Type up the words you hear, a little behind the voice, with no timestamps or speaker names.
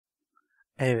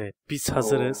Evet, biz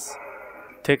hazırız.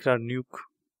 Tekrar Nuke.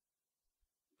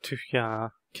 Tüh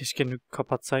ya. Keşke Nuke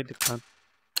kapatsaydık lan.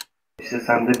 İşte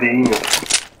sende beyin yok.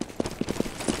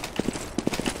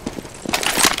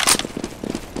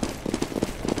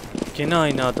 Gene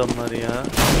aynı adamlar ya.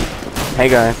 Hey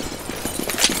guys.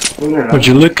 Bu ne lan? Would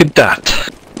you look at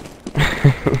that?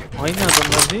 Aynı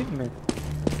adamlar değil mi?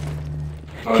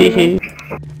 Hehe.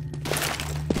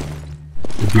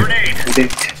 Bir de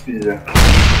çık bize.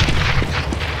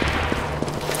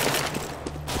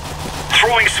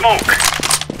 Throwing smoke.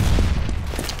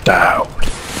 Down.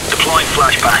 Deploying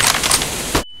flashbang.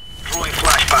 Throwing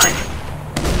flashbang.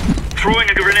 Throwing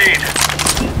a grenade.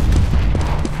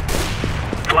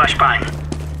 Flashbang.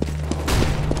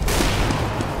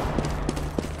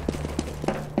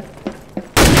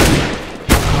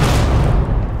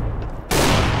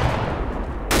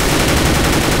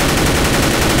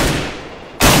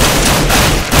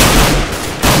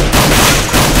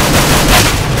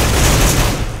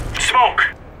 Smoke.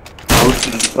 Davut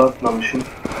üstü atlamışım.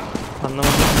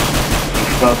 Anlamadım.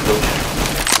 Üstü atlamış.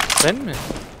 Ben mi?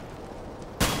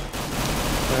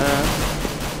 He.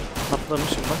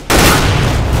 Atlamışım bak.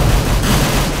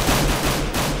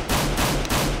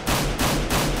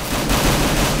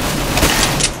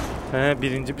 He,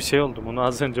 birinci bir şey oldum. Onu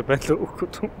az önce ben de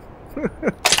okudum.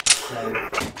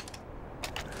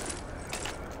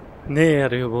 Ne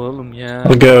yarıyor bu oğlum ya?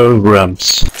 We'll go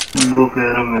Rums. Bu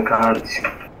yaramıyor kardeşim.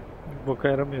 Boka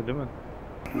yaramıyor değil mi?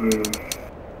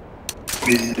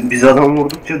 Biz adam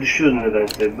vurdukça düşüyoruz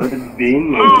nedense. Böyle bir beyin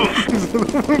mi oluyor?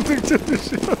 Vurdukça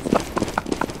düşüyor.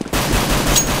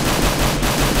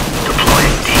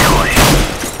 Deploying decoy.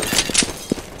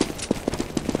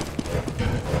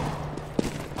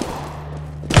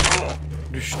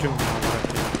 Düştüm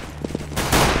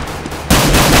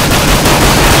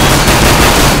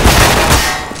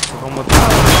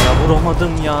ya.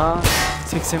 Vuramadım ya.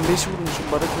 85 vurmuşum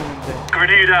barak önünde.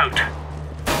 Grenade out.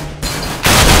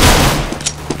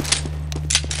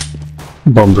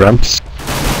 Bomb ramps.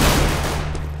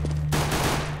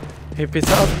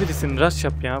 HP'si az birisin, rush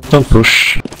yap ya. Don't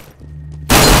push.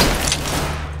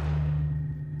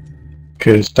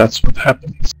 Because that's what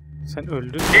happens. Sen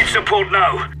öldün. Need support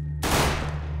now.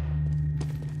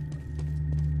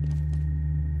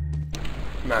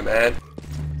 My bad.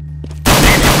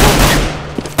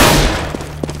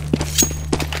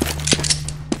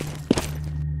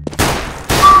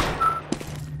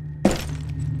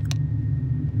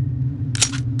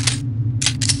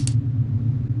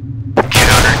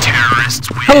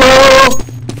 Hello!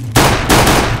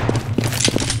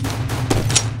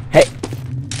 Hey.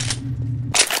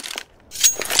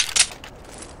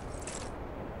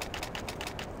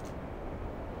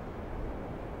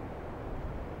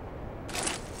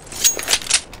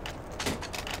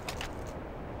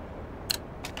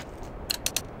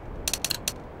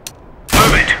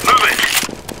 Move it. Move it.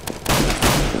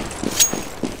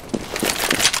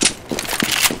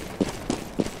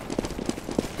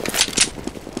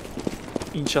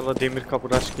 İnşallah demir kapı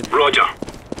rush gelir. Roger.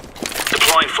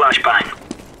 Deploying flashbang.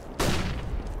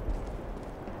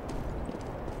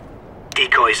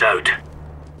 Decoys out.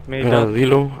 Meydan.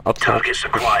 Reload outside. Targets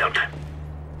acquired.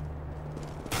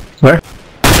 Where?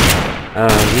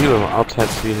 Reload outside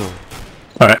reload.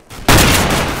 Alright.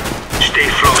 Stay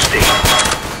frosty.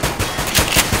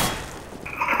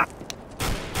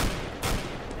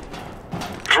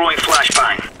 Throwing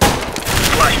flashbang.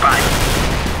 Flashbang.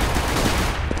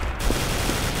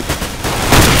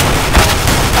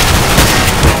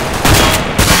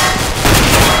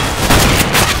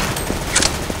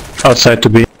 Outside to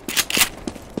be.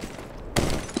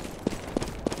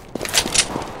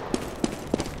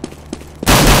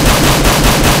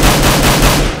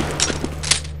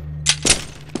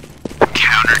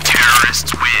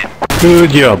 Counter-terrorists win.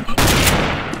 Good job.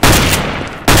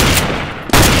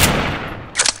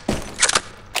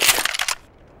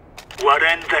 We're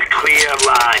in the clear,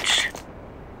 lads.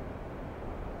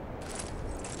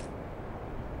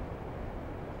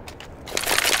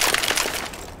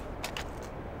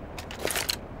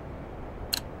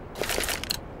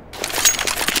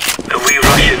 Are we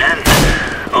rushing in?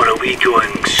 Or are we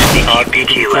going sneaky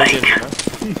beaky like?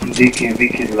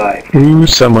 Vicky life. Ooh,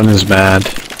 someone is mad.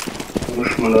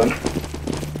 Vuruş mu lan?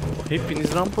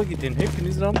 Hepiniz rampa gidin.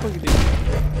 Hepiniz rampa gidin.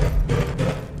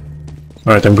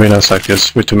 Alright, I'm going outside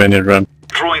because we're too many to run.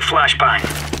 Throwing flashbang.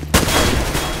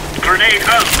 Grenade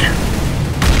out.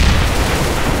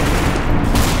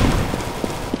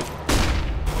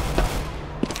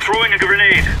 Throwing a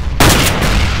grenade.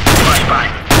 Flashbang.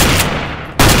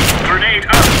 Grenade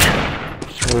out.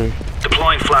 Sorry.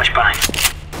 Deploying flashbang.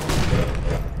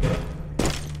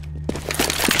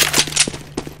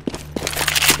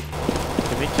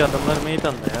 Buradaki adamlar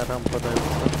meydanda ya, rampada yoksa.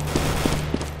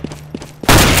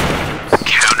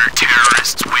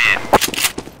 Counter-terrorists win.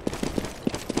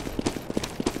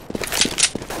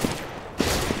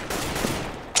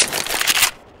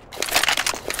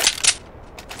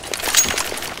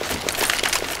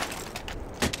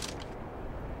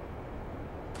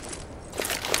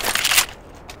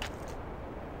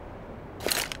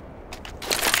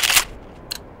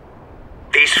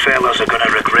 These fellas are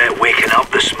gonna regret waking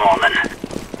up this morning.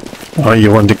 Oh,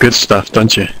 you want the good stuff,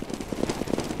 don't you?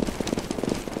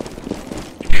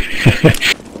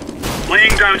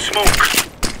 Laying down smoke.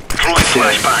 Throwing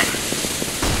flashbang.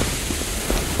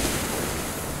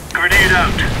 Grenade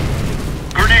out.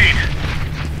 Grenade.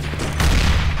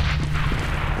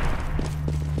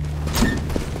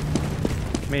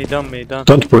 Meydan.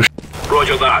 Don't push.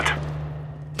 Roger that.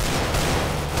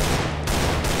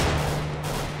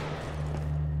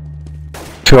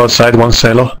 Two outside, one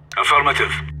silo.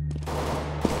 Affirmative.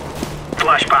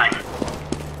 Flashbang.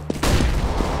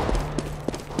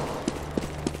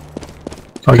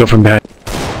 I'll go from behind.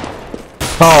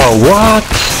 Oh, what?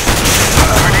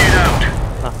 Grenade out.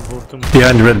 Ah, vurdum.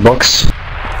 Behind the red box.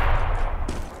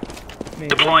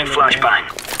 Deploying flashbang.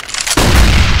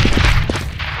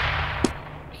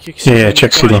 İki kişi. Yeah,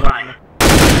 check silo. Flashbang.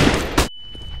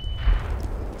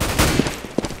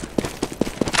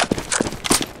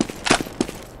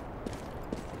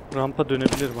 Rampa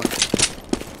dönebilir bak.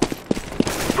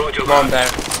 Roger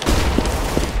that.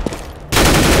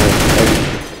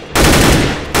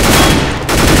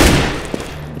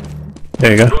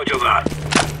 There you go. Roger that.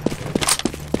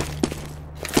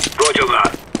 Roger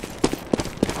that.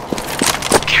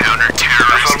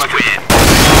 Counter-terrorists win.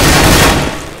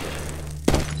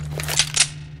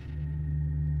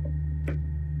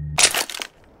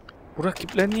 Bu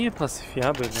rakipler niye pasif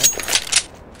ya böyle?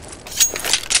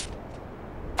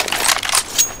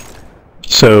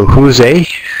 So, who's A?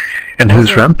 And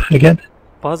who's ramp again?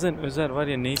 Bazen Özer var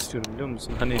ya, ne istiyorum biliyor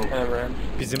musun? Hani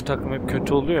bizim takım hep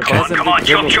kötü oluyor ya. Bazen Come de on,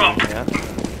 güzel jump, oluyor jump. ya.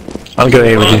 I'll go A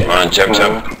with you. Come on, jump.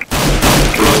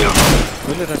 Roger.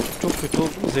 Böyle rakip çok kötü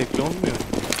oldu mu zevkli olmuyor.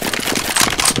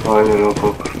 Aynen o.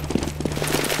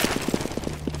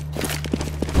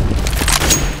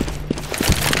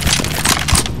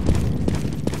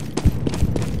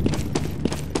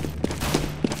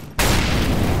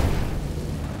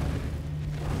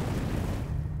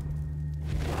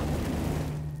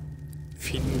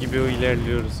 Film gibi o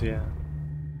ilerliyoruz ya.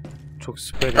 Çok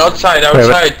süper. Outside.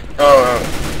 Oh.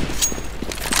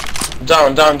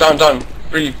 Down.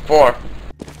 3, 4.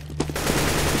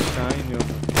 Aşağı iniyor.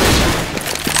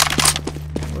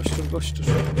 Koştur.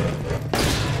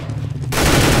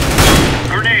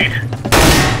 Grenade.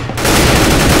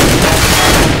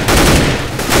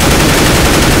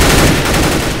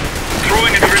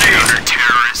 Throwing a grenade.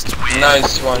 Terrorists win.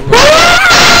 Nice one.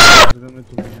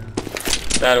 Göremedim ya.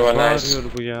 That one nice. Bağırıyor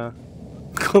bu ya.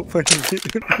 Kafayı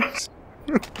yedirmiş.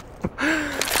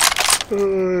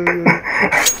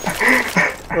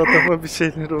 Adama bir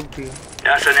şeyler oldu ya.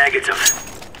 That's a negative.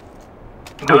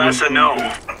 That's a no.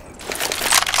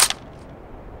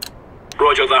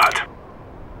 Roger that.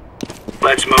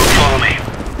 Let's move, follow me.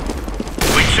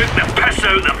 We took the piss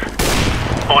out of them.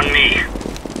 On me.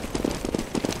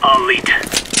 I'll lead.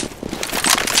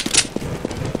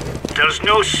 There's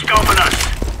no stopping us.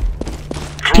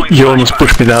 Throwing You almost flashbang.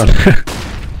 pushed me down.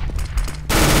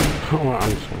 Oh,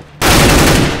 I'm sorry.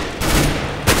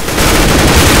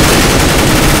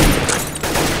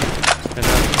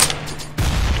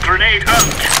 Grenade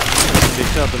out.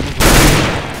 Öndeki adamı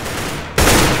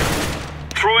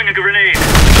Throwing a grenade.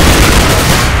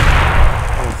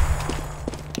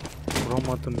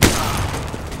 vuramadım ya.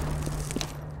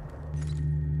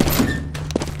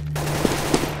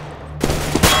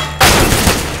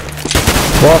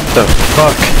 What the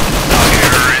fuck?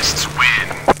 Terrorists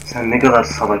win. Sen ne kadar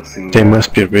salaksın ya. They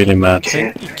must be really mad.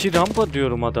 Ben iki rampa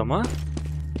diyorum adama.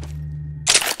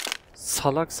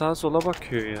 Salak sağa sola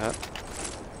bakıyor ya.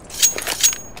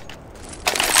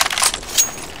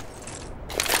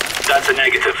 That's a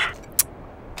negative.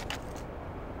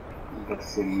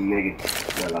 That's a negative.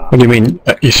 What do you mean?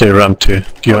 You say ramp too?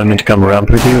 Do you want me to come ramp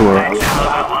with you or?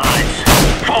 Allies.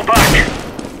 Fall back.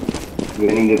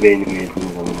 Benim de beynim yedi o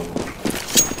zaman.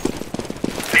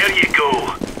 There you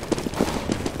go.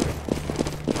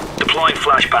 Deploying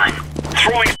flashbang.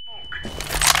 Throwing smoke.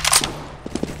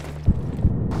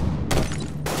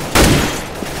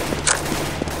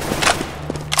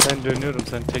 Ben dönüyorum,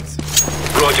 sen teksin.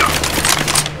 Roger.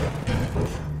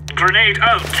 Grenade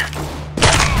out.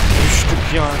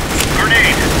 Düştük ya.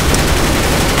 Grenade.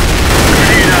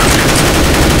 Grenade out.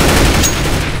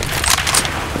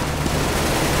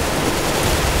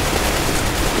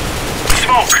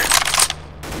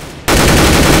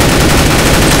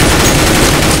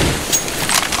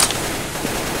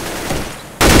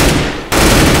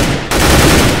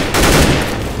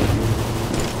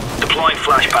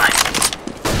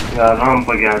 Ya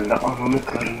rampa geldi. Ananı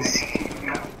karını sikeyim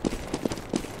ya.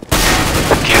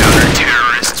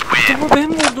 Adamı ben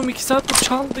vurdum, 2 saattir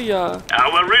çaldı ya.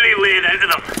 We're really laying into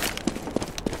them.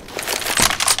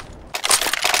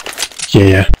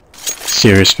 Yeah.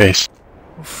 Serious face.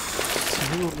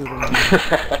 Sinir oluyorum ya.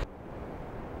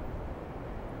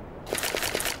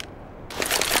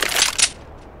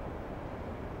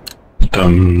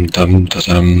 Dum dum da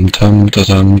dum dum da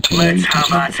dum da dum. Let's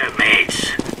have at it,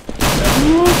 mates.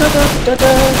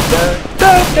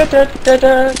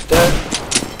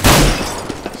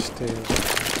 İşte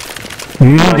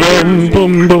Bum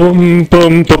bum bum bum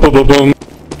bum bum bum.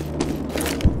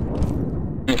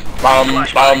 Bum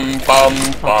bum bum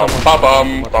bum bum bum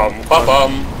bum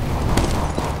bum.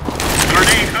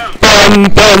 Grenade out. Bum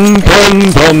bum bum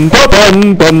bum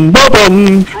bum bum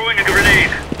bum. Throwing a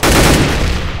grenade.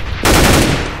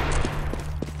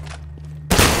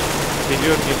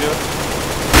 geliyor.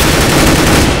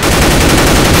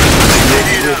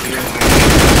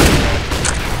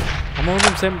 Ama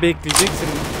oğlum sen bekleyeceksin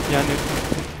yani.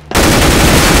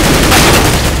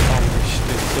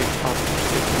 İşte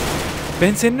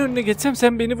ben senin önüne geçsem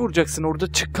sen beni vuracaksın,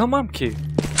 orada çıkamam ki.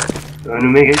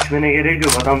 Önüme geçmene gerek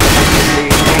yok. Adam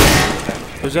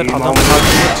Özel adam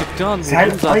karşıma çıktığı an sen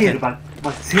vurdum zaten. hayır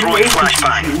bak senin en kötü şey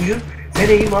uyur. Sen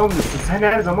eğim almıyorsun. Sen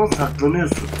her zaman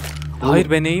saklanıyorsun.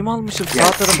 Hayır ben eğim almışım, Ya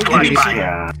sağ tarafa siktir girmişim.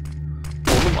 ya.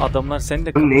 Oğlum adamlar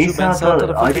seninle Neyi kapışıyor, ben sağ sağ tarafa?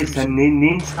 tarafa Hayır girmişim. sen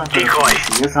neyin sağ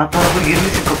tarafı? Ya sağ tarafa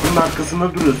girmişsin, kapının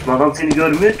arkasında duruyorsun. Adam seni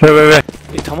görmüyor ki. Wait.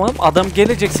 Tamam, adam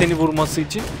gelecek seni vurması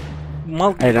için.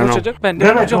 Mal gibi koşacak, ben de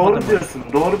Değil mi? vuracağım Doğru adamı. diyorsun.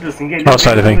 Doğru diyorsun. Geliyor,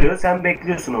 duruyor. Sen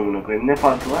bekliyorsun amına koyayım. Ne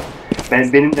farkı var?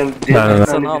 Benim de Ben sana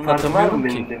sana bir farkı var mı anlatamıyorum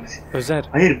benim ki. demiş. Özer.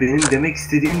 Hayır benim demek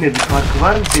istediğimle bir farkı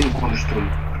var mı senin konuştuğun?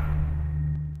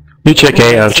 You check A,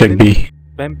 I'll check B.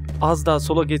 Ben az daha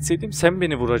sola geçseydim sen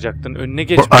beni vuracaktın. Önüne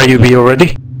geçmedin. Are you B already?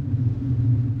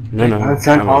 Lan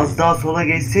sen az daha sola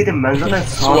geçseydin ben zaten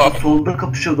sağda solda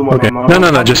kapışıyordum Okay.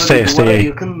 adamla. No, just stay. Duvara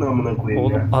yakın amına koyayım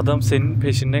Oğlum ya. adam senin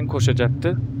peşinden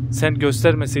koşacaktı. Sen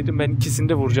göstermeseydin ben ikisini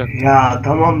de vuracaktım. Ya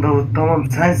tamam Davut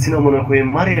tamam sensin amına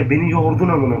koyayım var ya beni yordun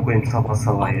amına koyayım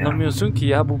sabah ya. Anlamıyorsun ki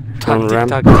ya, bu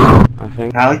taktik.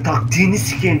 Ya taktiğini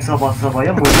sikeyim sabah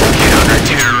ya.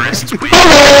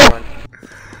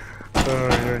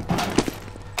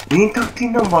 Neyin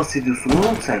taktiğinden bahsediyorsun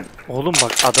oğlum sen? Oğlum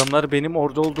bak, adamlar benim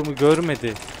orada olduğumu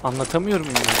görmedi. Anlatamıyorum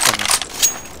ben sana.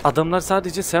 Adamlar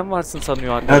sadece sen varsın sanıyor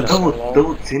Ya arkadaşlar.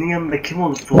 Davut senin yanında kim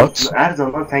olursa olsun her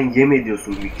zaman sen yem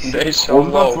ediyorsun bir kişi.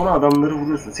 Ondan sonra adamları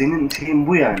vuruyorsun. Senin şeyin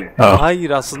bu yani. Oh. Hayır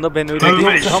aslında ben öyle Sen değilim.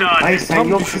 yoksa, hayır sen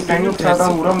yoksa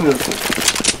adam vuramıyorsun.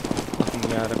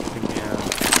 Allah'ım yarabbim ya.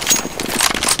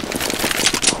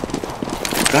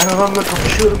 Ben adamla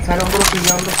kapışıyorum sen amına koyayım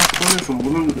yanında saklanıyorsun.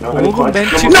 Bunun Oğlum ben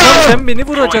çıksam sen beni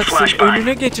vuracaksın.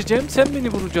 Önüne geçeceğim, sen beni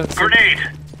vuracaksın.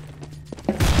 Grenade.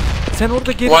 Sen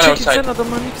orada geri One çekilsen outside.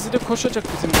 adamların ikisi de koşacak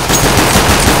bizim.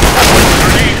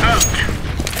 Grenade out.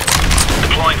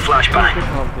 Deploying flashbang. Nerede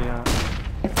kaldı ya?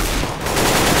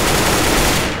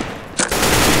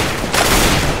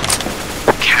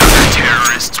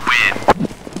 Counter-terrorists win.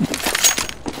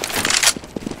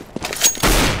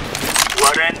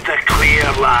 We're in the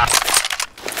clear, lad.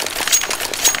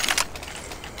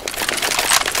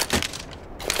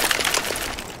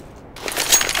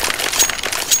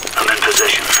 I'm in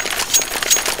position.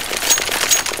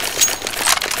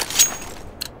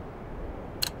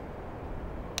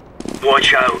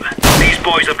 Watch out. These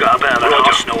boys have got a bit of an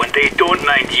arsenal and they don't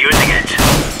mind using it.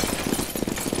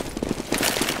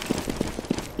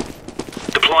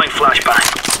 Deploying flashbang.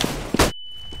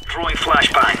 Throwing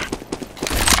flashbang.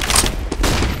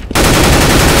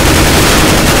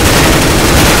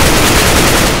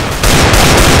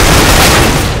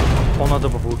 Ona da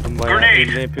vurdum bayağı. Grenade.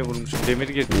 50 HP vurmuşum. Demir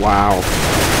girdi.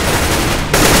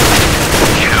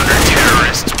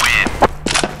 Counter-terrorists win.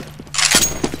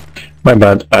 My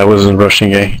bad, I wasn't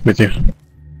rushing A with you.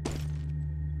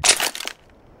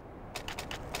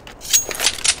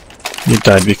 You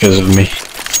died because of me.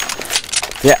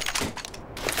 Yeah.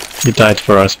 You died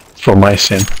for us, for my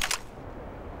sin.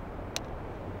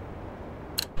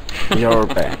 You're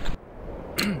bad.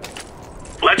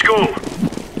 Let's go.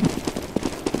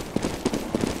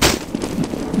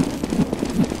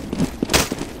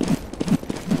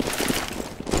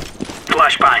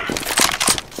 Flashbang.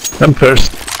 I'm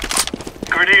first.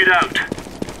 Grenade out.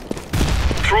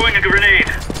 Throwing a grenade.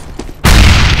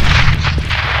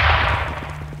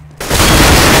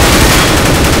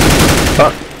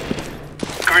 Fuck.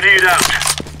 Grenade out.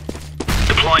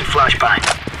 Deploying flashbang.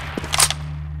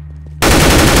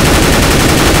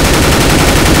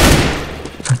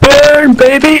 Burn,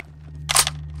 baby!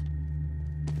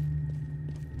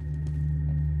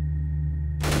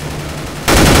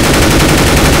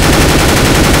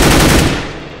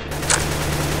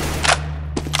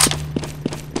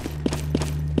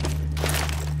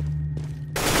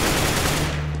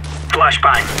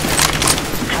 flashbang.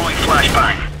 Throwing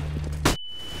flashbang.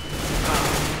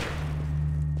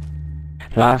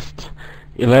 Last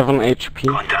 11 HP.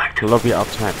 Contact. Lobby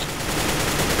outside.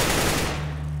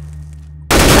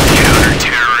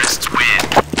 Counter-terrorists win.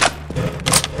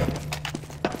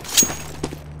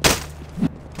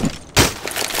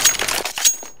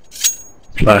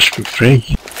 Flash for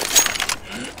free.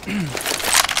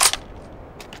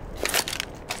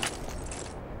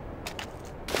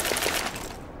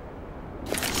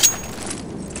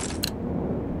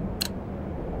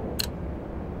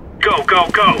 Go, go,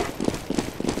 go!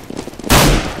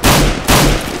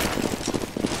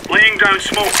 Laying down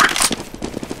smoke.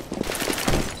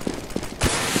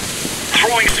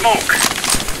 Throwing smoke.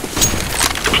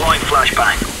 Deploying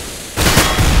flashbang.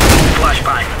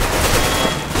 Flashbang.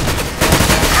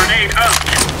 Grenade out.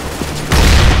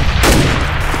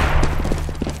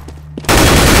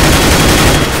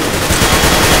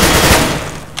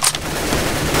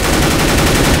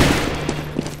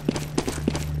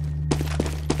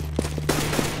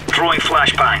 Throwing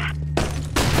flashbang.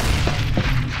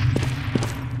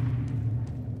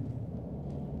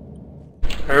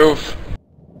 Roof.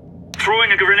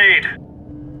 Throwing a grenade.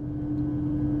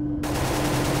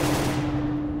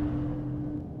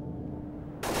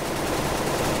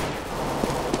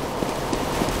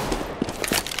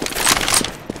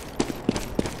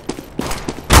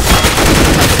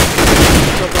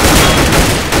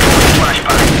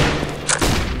 Flashbang.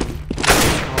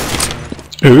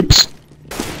 Oops.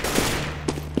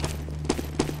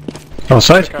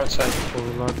 Outside? Outside.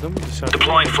 Oralarda mı dışarıda?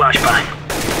 Deploying flashbang.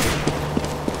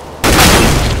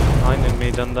 Aynen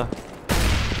meydanda.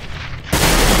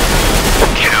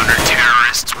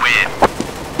 Counter-terrorists win.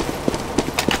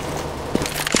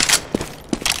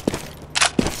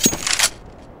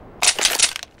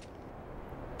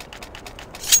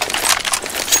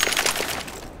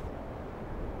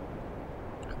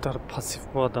 Ne kadar pasif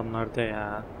bu adamlarda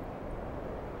ya.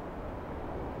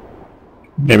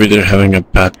 Maybe they're having a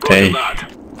bad Roger day.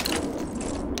 that.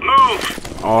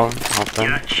 Move! All of them.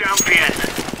 You're a champion.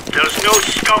 There's no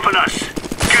stopping us.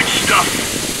 Good stuff.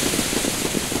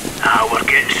 Ah, we're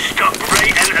getting stuck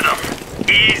right into them.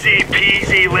 Easy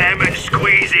peasy lemon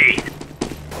squeezy.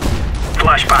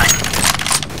 Flashbang.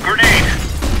 Grenade.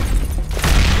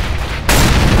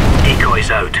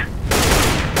 Decoys out.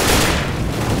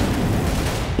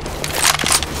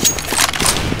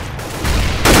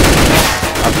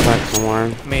 Outside somewhere.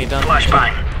 Meydan.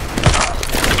 Flashbang.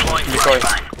 Deploying Decoy.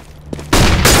 flashbang.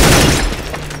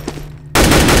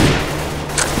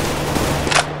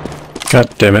 God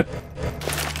damn it.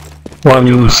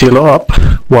 One silo up,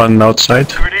 one outside.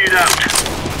 Grenade out.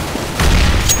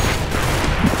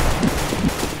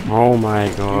 Oh my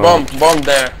god. Bomb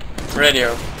there.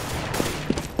 Radio.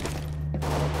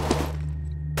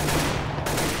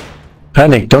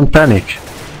 Panic, don't panic.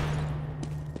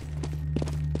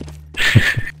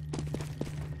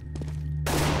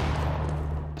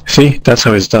 See, that's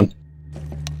how it's done.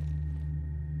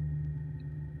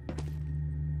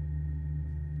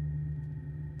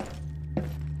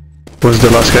 Who's the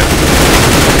last guy?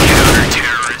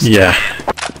 Counter-terrorists. Yeah,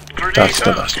 Grenade that's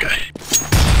the out. last guy.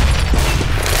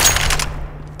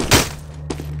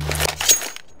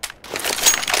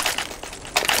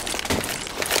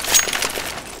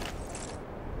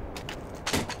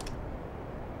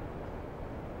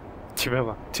 Tipe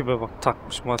bak, tipe bak.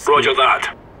 Takmış maskeyi. Roger that.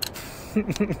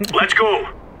 Let's go.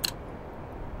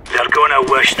 They're gonna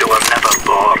wish they were never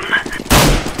born.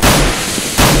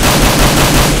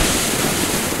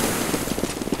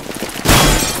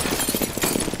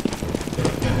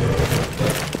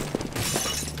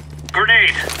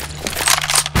 Grenade.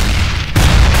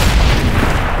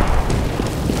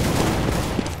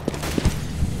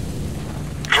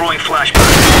 Throwing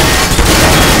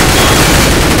flashbang.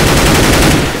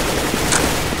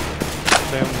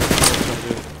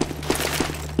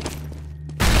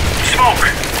 Smoke.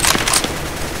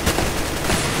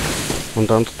 One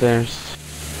downstairs.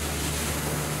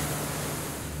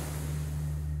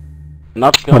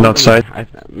 Not the One only- outside.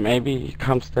 Maybe he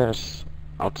comes stairs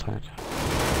outside.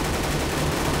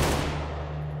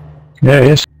 Yeah,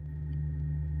 yes.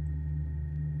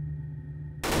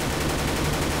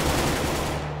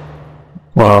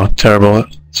 Wow, terrible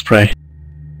spray.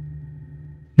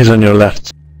 He's on your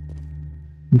left.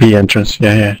 B entrance,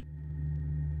 yeah.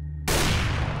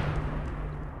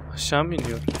 Aşağı mı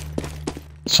iniyor?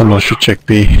 Someone should check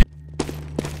B.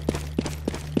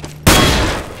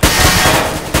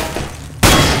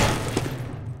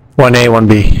 One A, one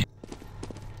B.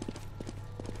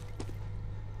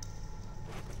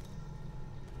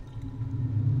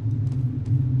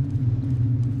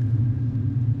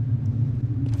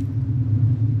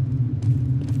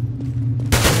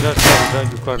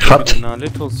 yukarıda Hot. bir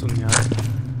nalet olsun ya.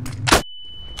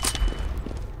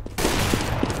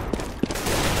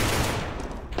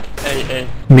 Hey.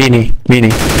 Mini.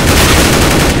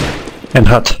 And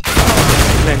hot.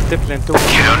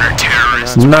 Plante.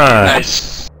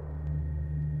 Nice.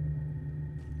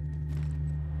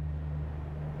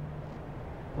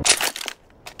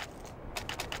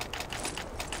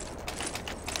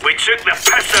 We took the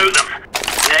piss out of them.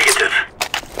 Negative.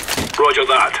 Roger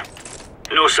that.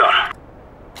 No, sir.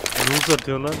 Loser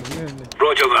diyorlar. Ne öyle?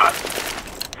 Roger that.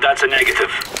 That's a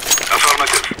negative.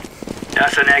 Affirmative.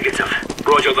 That's a negative.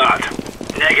 Roger that.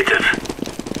 Negative.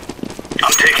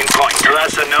 I'm taking point.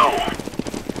 That's a no.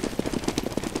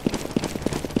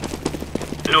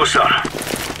 No, sir.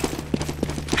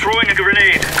 Throwing a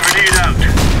grenade. Grenade out.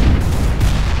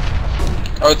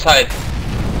 Outside.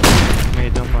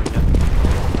 Meydan var ya.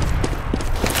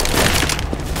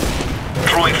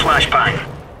 Throwing flashbang.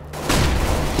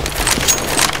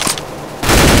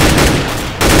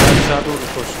 Aşağı doğru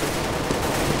koştu.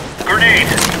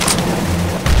 Grenade.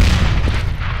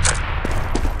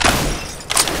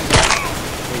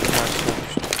 Meydan aşağı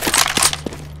düştü.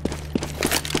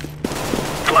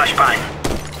 Flashbang.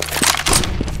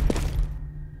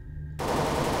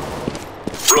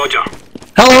 Roger.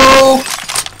 Hello!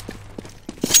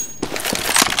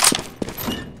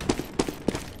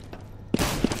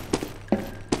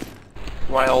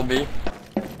 YLB.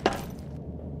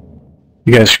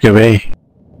 You guys should go A.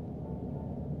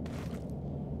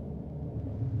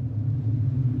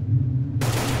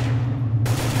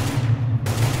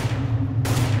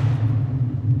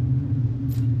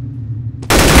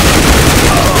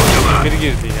 Biri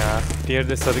girdi ya. Diğeri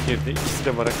de sarı girdi. İkisi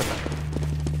de bara kadar.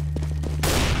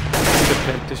 İkisi de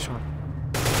plante şu an.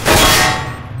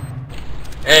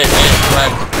 Hey,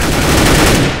 plant.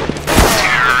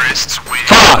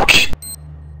 Fuck!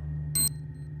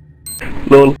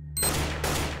 Lol.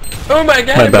 Oh my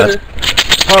god! My bad.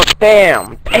 Oh,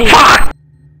 damn! Fuck!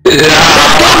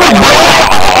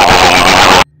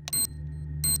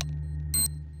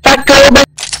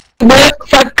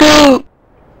 Fuck you!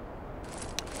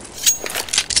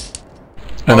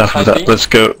 Enough of that, let's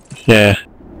go. Yeah.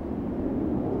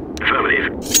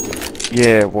 Affirmative.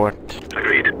 Yeah, what?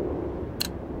 Agreed.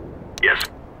 Yes.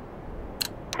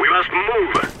 We must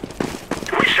move.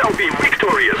 We shall be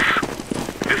victorious.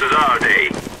 This is our day.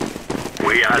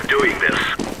 We are doing this.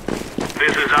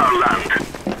 This is our land.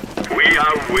 We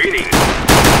are winning.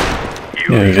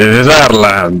 You This is our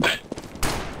land.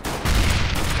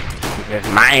 This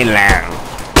is my land.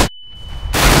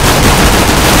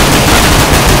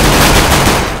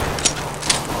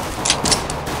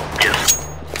 yes.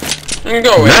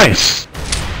 Go away. Nice!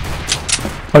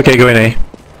 Okay, go in A.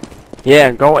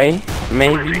 Yeah, go A,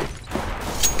 maybe.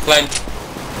 Plant.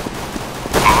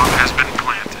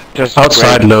 Just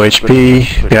Outside, wait. low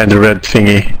HP, behind the red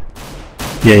thingy.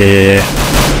 Yeah.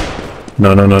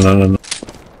 No. No.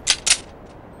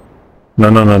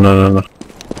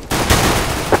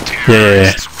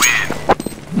 Yeah.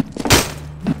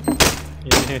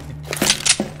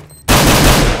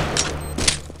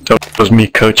 That was me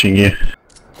coaching you.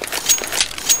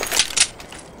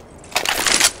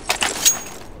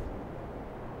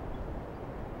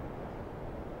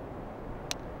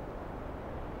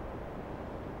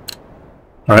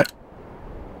 Alright.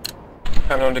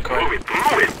 Turn on the coin. Move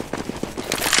it.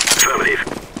 Affirmative.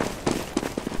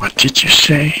 What did you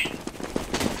say?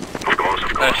 Of course.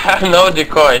 I have no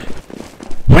decoy.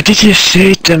 What did you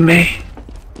say to me?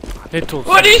 Net olsun.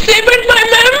 What do you say about my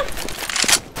mom?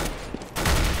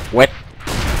 What?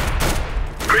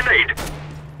 Grenade.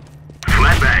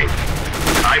 Flashbang.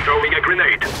 I'm throwing a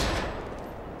grenade.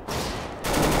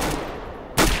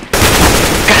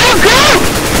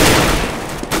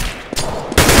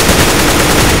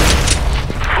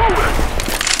 Forward.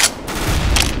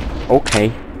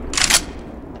 Okay.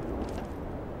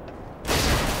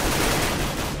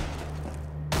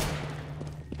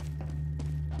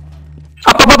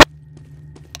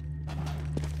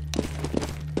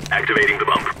 Activating the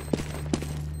bump.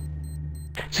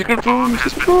 Secret room,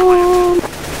 secret room.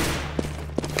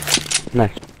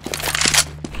 Nice.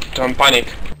 Don't panic.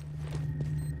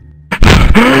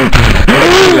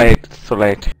 Too late, too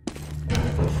late.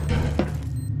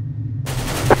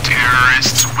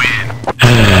 Terrorists win.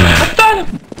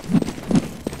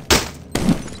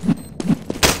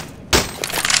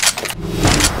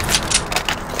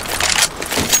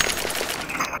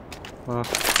 Ha.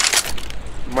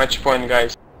 Match point,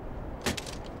 guys.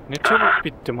 Ne çabuk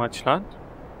bitti maç lan.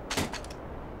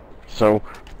 So,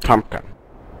 pumpkin.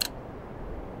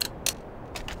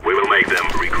 We will make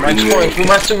them regret. Match point. We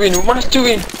must win. We must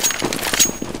win.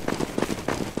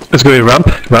 Let's go ramp.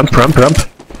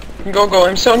 Go,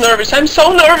 I'm so nervous,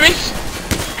 Oh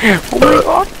my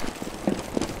god!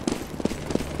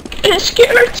 I'm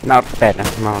scared! Not bad.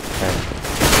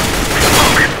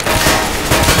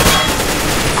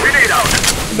 Grenade out.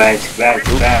 Back.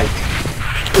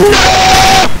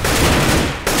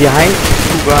 Behind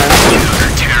two guys.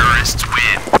 Terrorists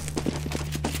win.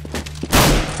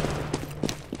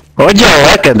 Would you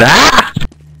look at that?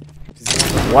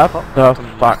 What the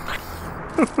fuck?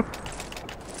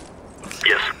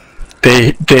 Yes.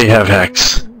 They have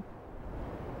hacks.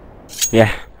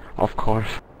 Yeah, of course.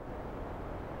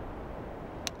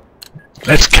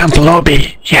 Let's camp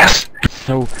lobby. Yes.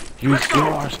 So, use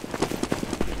yours.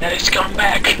 Let's come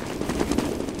back!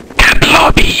 Camp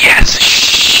lobby. Yes.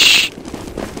 Shh.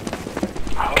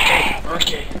 Okay.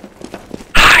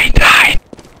 Hide.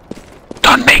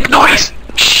 Don't make noise.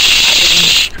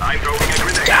 Shh. I'm throwing a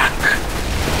grenade.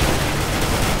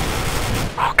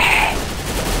 Okay.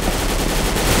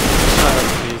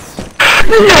 Please.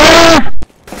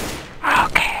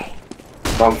 Okay.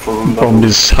 Tam solunda. Bomb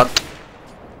is hot.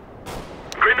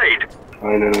 Grenade.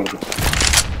 Aynen öyle.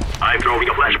 I'm throwing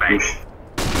a flashbang. Gitmiş.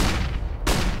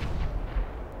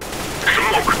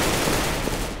 Smoke.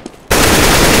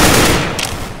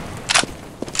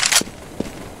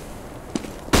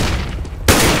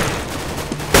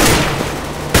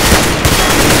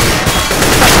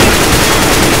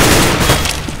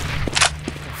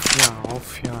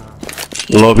 Of ya.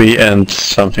 Lobby and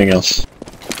something else.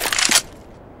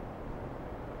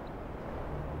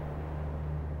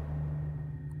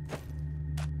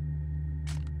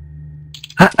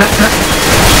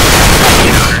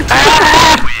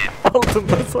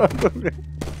 Altında sandım ya.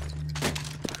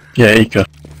 Yeah, Eco.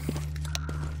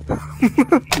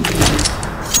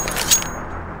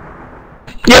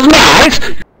 You're nice.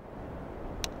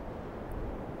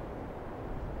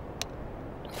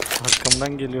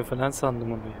 Arkamdan geliyor falan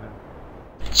sandım onu ya.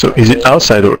 So is it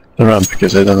outside or the ramp?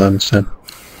 Because I don't understand.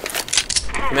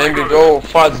 Maybe go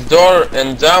fast door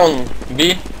and down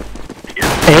B.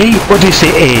 A? What do you say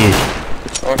A?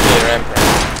 Okay, ramp.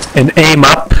 And aim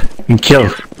up and kill.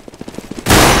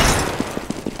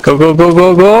 Go.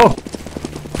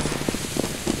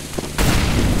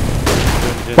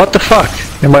 What the fuck?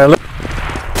 Am I alone?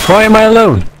 Why am I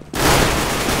alone?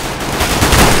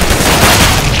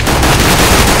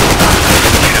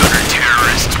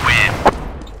 Terrorists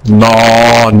win.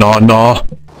 No.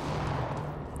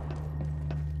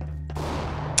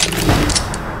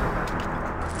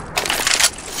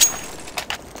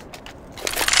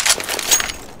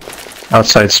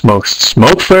 Outside smokes.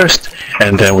 Smoke first,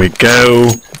 and then we go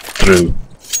through.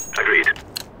 Agreed.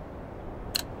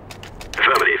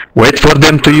 Affirmative. Wait for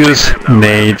them to use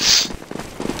nades,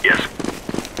 Yes.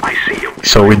 I see you.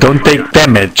 so we don't take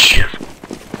damage. Yes.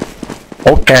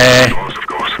 Okay. Of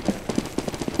course.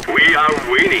 We are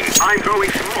winning. I'm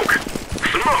throwing smoke.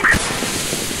 Smoke.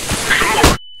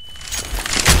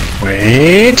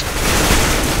 Wait.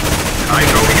 I'm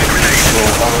throwing a grenade.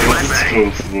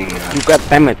 Sikeyim sizin ya. You got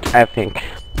damage, I think.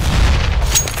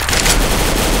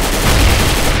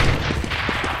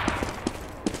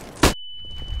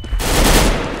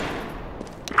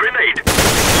 Grenade.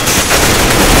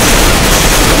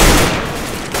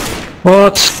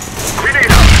 What?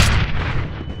 Grenade out.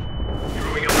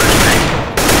 Throwing a flashbang.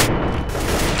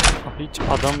 Hiç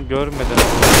adam görmeden.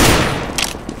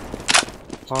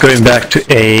 Going back to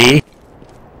A.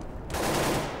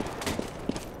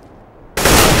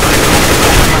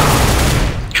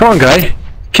 Come on, guy.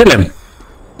 Kill him.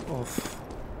 Of.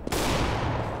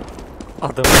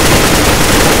 Adam.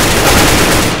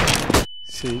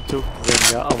 Şeyi çok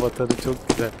güzel ya. Avatarı çok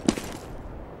güzel.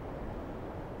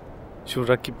 Şu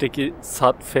rakipteki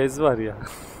Sat Fez var ya.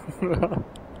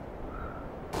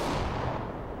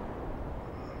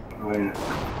 Aynen.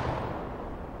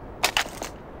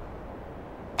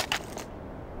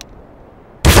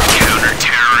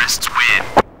 Terrorists win.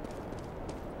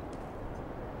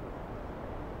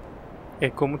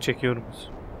 Eko'mu çekiyoruz.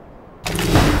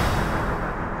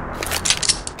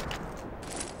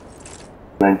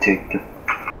 Ben çektim.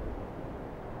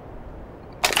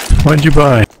 What'd you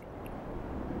buy?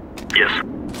 Yes.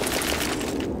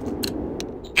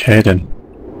 Okay then.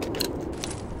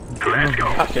 Let's go.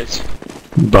 Package.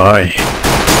 Bye.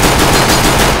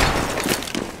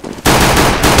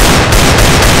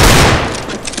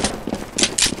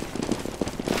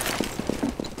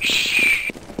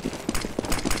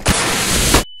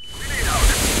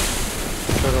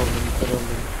 Kör oldum.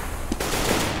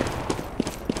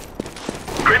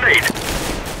 Grenade.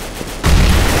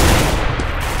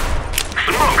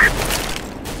 Smoke.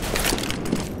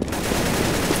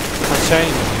 Aşağı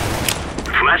in.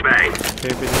 Flashbang.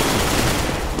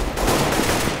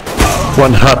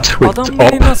 One hut with Adam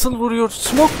beni op. nasıl vuruyor?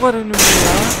 Smoke var önümde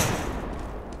ya.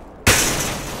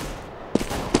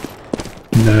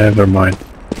 Never mind.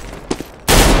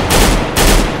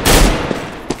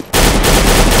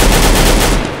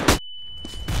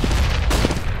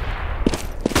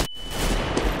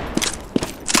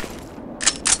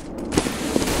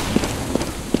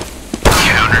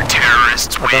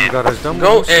 Adam garajdan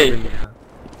Go vurmuş A. beni ya.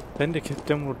 Ben de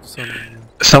ketten vurdu sanırım ya.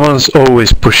 Someone's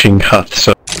always pushing hut,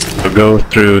 so go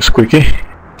through Squeaky.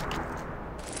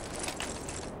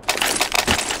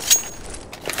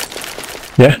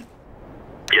 Yeah?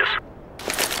 Yes.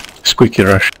 Squeaky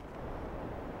rush.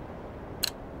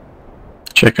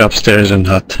 Check upstairs and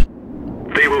hut.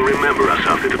 They will remember us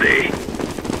after today.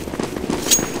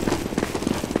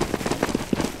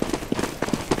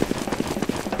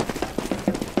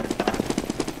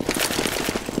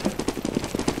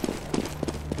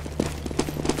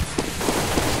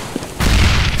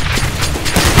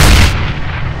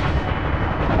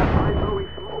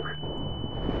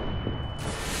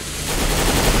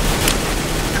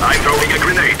 I'm throwing a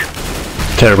grenade.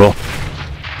 Terrible.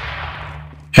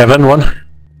 Heaven one.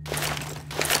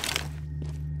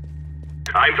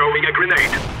 I'm throwing a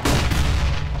grenade.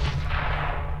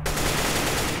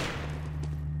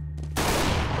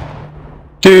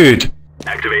 Dude!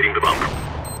 Activating the bomb.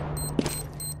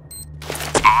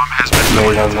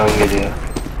 Meydandan geliyor.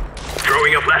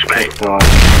 Throwing a flashbang. Ne var?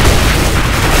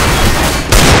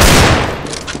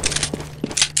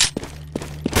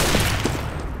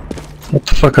 What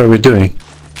the fuck are we doing?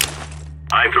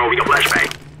 I'm throwing a flashbang.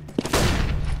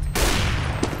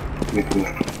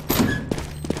 Bitmiyor.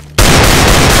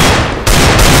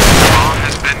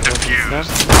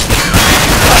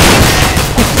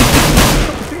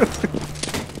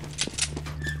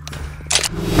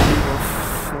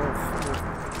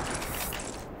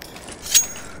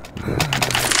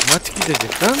 Maç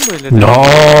gidecek lan böyle de. No!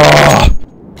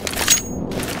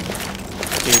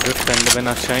 Dur sen de ben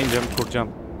aşağı ineceğim kuracağım.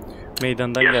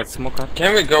 Meydandan gel smoke at.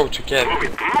 Can we go together? Move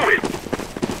it, move it.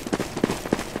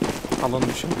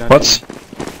 Alınmışım. What?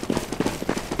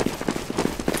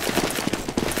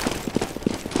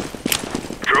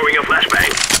 Throwing a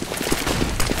flashbang.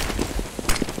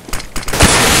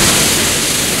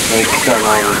 Ben 2 tane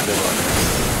almıştım.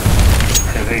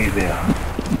 Tepe gibi ya.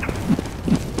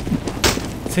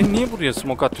 Sen niye buraya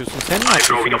smoke atıyorsun? Sen ne I'm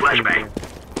throwing a yapıyorsun? flashbang.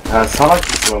 Ha salak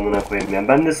mısın amına koyayım ya?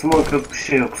 Bende smoke yok bir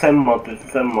şey yok. Sen mi atıyorsun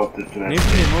sen mi atıyorsun? Ne her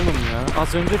bileyim oğlum ya.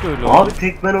 Az önce de öyle oldu. Abi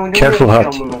tek ben oynamıyorum Careful, ki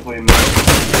Hut. amına koyayım ya.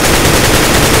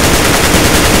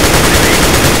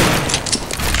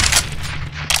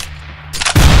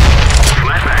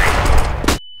 Flashbang.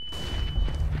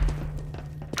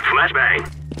 Flashbang.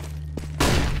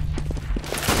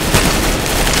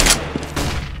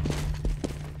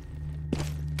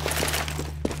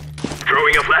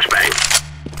 Throwing a flashbang.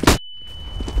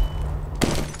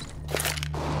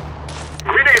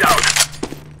 Grenade out.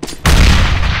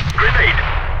 Grenade.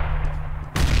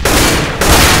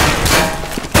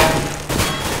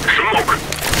 Smoke.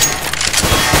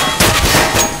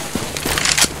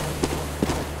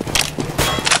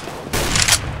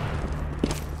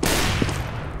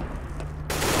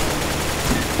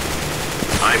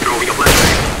 I'm throwing a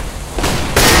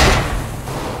flashbang.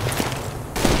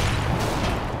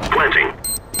 Planting.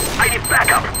 I need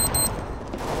backup.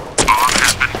 Bomb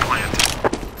has been planted.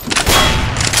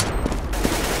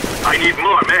 I need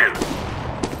more men.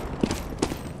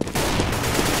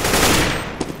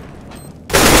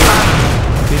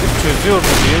 Herif çözüyordu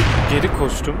diye geri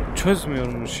koştum.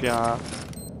 Çözmüyormuş ya.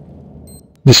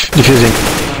 Diffusing.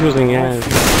 Using, yeah.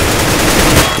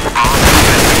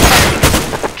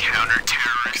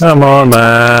 Come on,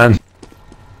 man.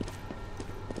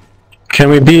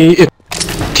 Can we be a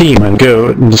team and go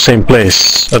in the same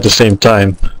place at the same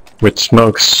time with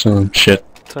smokes and shit?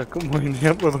 Takım oyunu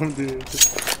yapalım diye.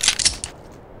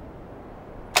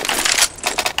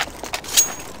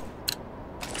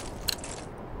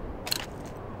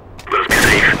 Let us be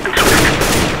safe and swift.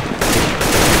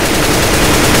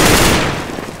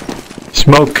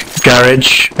 Smoke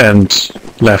garage and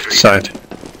left side.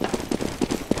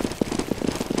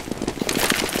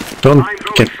 Don't I'm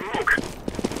throwing get smoke.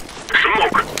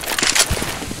 Smoke.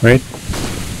 right.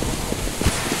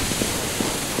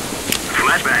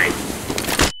 Flashbang.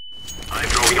 I'm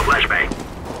throwing a flashbang.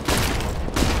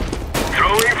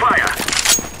 Throwing fire.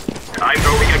 I'm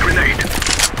throwing a grenade.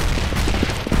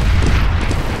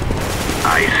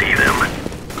 I see them.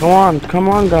 Come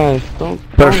on, guys. Don't.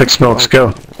 Perfect smokes.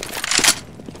 Go.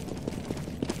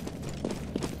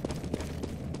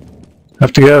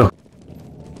 Have to go.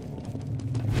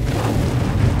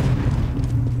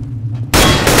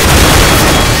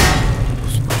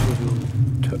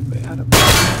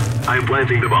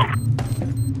 Planting the bomb.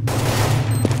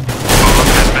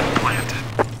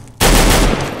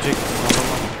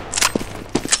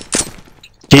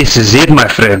 This is it, my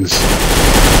friends.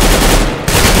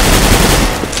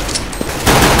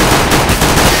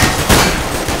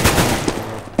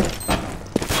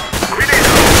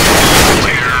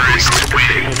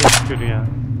 Şükür ya.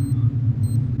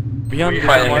 Bir an bir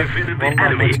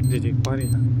vallahi maç gidecek var ya.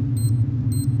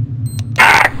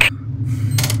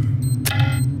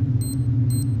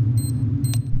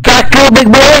 Fuck you, big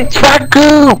boy! Fuck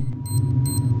you!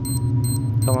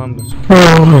 Tamamdır.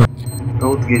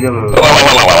 Davut geliyor.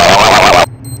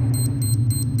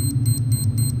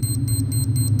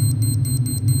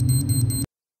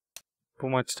 Bu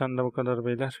maçtan da bu kadar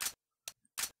beyler.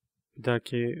 Bir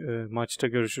dahaki maçta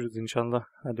görüşürüz inşallah.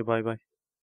 Hadi bay bay.